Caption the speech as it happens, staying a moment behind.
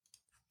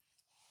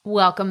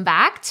Welcome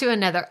back to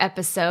another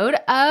episode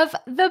of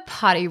the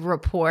Potty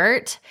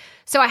Report.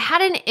 So I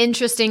had an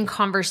interesting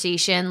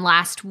conversation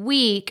last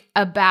week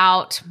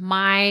about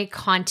my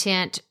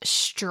content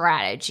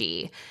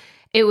strategy.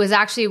 It was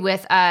actually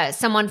with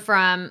someone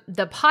from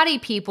the Potty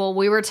People.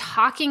 We were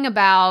talking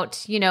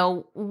about,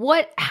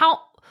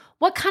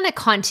 what kind of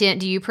content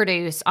do you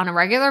produce on a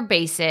regular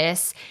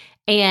basis?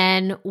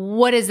 And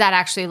what does that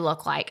actually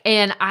look like?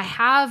 And I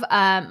have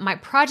my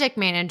project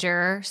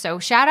manager. So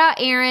shout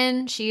out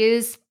Erin. She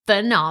is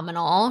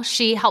phenomenal.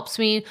 She helps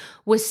me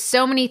with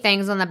so many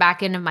things on the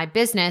back end of my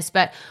business,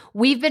 but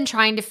we've been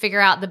trying to figure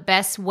out the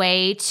best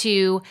way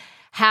to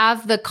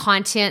have the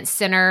content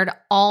centered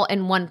all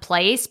in one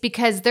place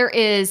because there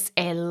is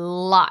a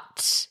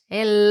lot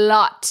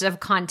of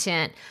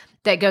content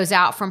that goes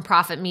out from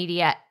Profit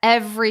Media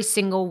every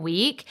single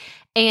week.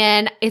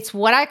 And it's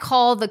what I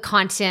call the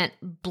content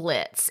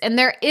blitz. And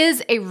there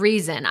is a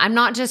reason. I'm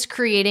not just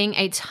creating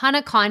a ton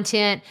of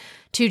content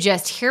to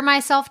just hear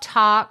myself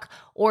talk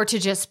or to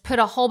just put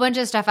a whole bunch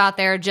of stuff out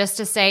there just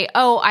to say,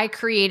 oh, I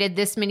created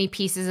this many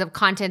pieces of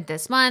content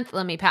this month.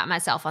 Let me pat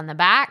myself on the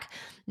back.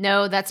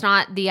 No, that's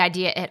not the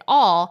idea at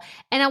all.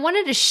 And I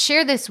wanted to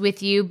share this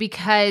with you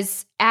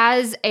because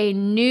as a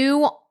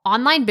new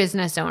online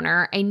business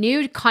owner, a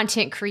new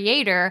content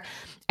creator,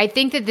 I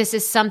think that this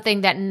is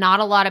something that not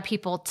a lot of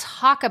people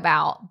talk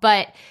about.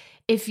 But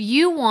if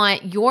you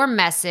want your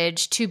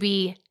message to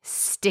be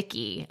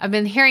sticky, I've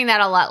been hearing that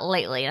a lot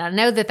lately. And I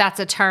know that that's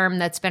a term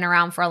that's been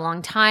around for a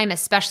long time,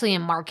 especially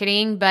in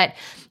marketing. But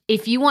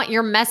if you want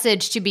your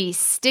message to be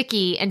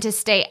sticky and to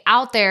stay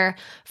out there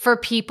for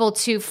people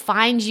to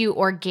find you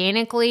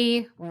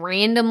organically,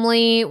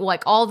 randomly,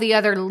 like all the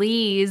other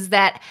leads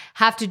that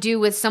have to do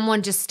with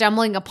someone just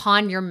stumbling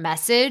upon your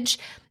message,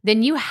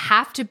 then you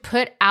have to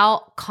put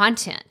out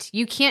content.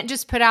 You can't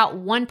just put out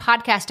one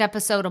podcast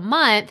episode a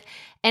month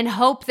and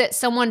hope that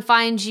someone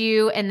finds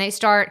you and they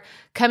start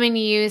coming to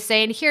you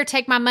saying, here,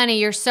 take my money.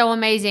 You're so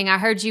amazing. I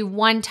heard you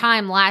one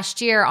time last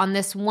year on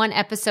this one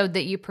episode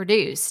that you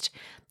produced.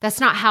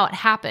 That's not how it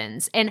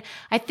happens. And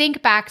I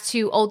think back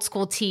to old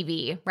school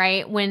TV,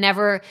 right?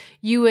 Whenever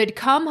you would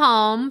come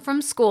home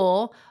from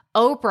school,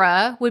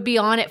 Oprah would be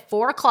on at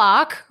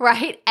 4:00,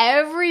 right?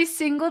 Every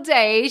single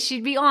day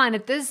she'd be on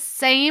at the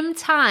same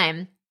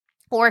time.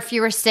 Or if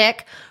you were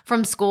sick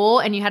from school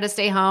and you had to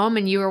stay home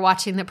and you were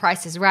watching The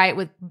Price is Right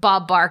with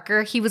Bob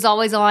Barker, he was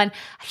always on,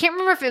 I can't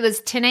remember if it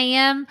was 10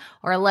 a.m.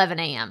 or 11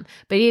 a.m.,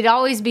 but he'd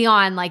always be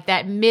on like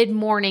that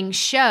mid-morning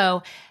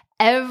show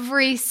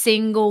every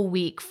single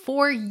week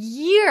for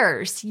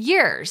years.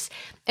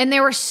 And they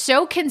were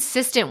so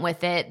consistent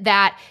with it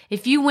that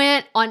if you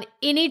went on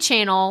any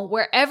channel,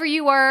 wherever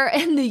you were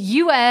in the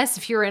US,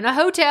 if you were in a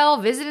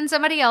hotel visiting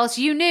somebody else,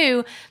 you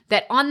knew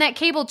that on that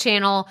cable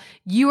channel,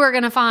 you were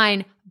going to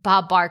find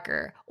Bob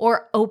Barker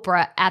or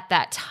Oprah at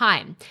that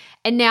time.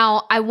 And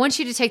now I want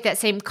you to take that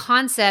same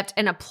concept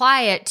and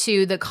apply it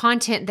to the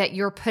content that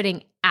you're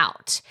putting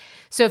out.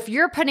 So if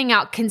you're putting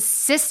out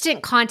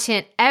consistent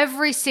content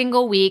every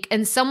single week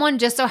and someone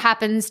just so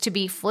happens to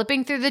be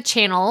flipping through the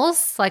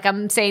channels, like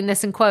I'm saying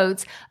this in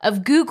quotes,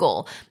 of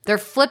Google, they're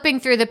flipping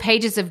through the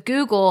pages of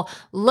Google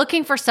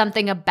looking for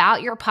something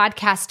about your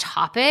podcast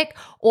topic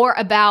or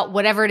about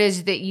whatever it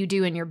is that you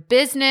do in your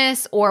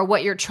business or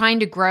what you're trying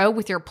to grow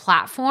with your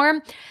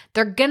platform,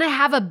 they're going to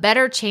have a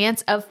better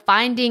chance of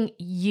finding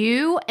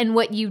you and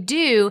what you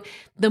do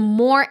the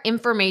more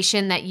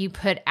information that you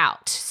put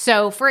out.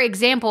 So for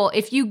example,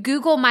 if you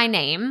Google my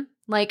name,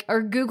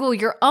 or Google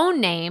your own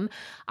name,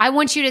 I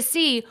want you to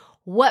see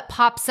what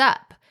pops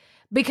up.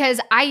 Because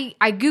I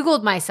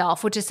Googled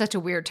myself, which is such a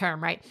weird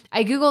term, right?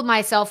 I Googled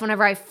myself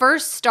whenever I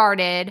first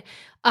started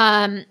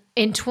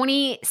in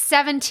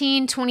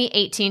 2017,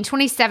 2018.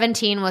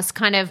 2017 was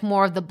kind of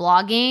more of the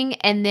blogging.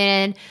 And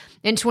then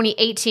in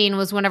 2018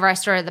 was whenever I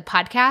started the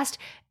podcast.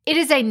 It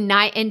is a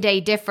night and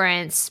day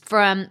difference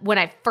from when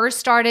I first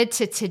started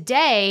to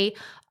today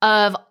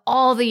of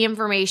all the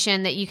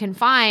information that you can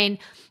find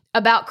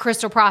about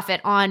Crystal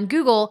Profit on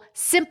Google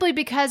simply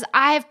because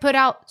I have put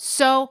out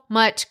so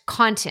much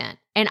content.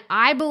 And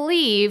I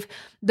believe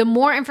the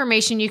more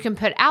information you can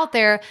put out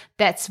there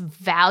that's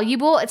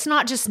valuable, it's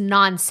not just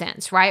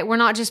nonsense, right? We're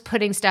not just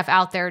putting stuff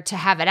out there to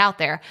have it out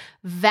there.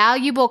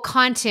 Valuable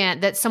content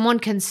that someone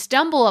can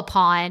stumble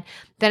upon,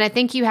 then I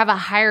think you have a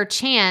higher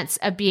chance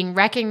of being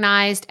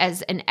recognized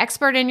as an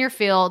expert in your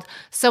field,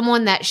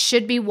 someone that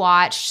should be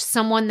watched,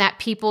 someone that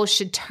people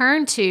should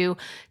turn to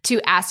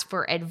ask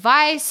for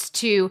advice,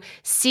 to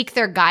seek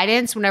their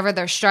guidance whenever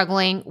they're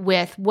struggling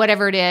with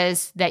whatever it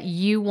is that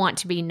you want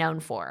to be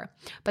known for.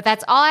 But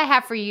that's all I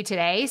have for you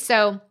today.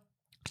 So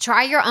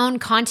try your own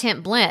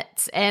content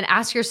blitz and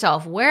ask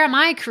yourself, where am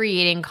I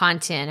creating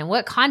content and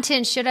what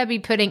content should I be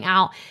putting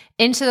out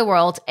into the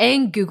world,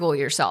 and Google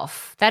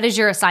yourself. That is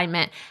your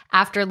assignment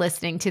after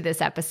listening to this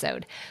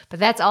episode. But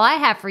that's all I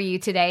have for you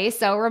today.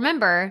 So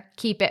remember,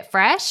 keep it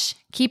fresh,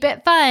 keep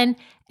it fun,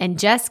 and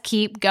just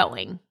keep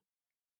going.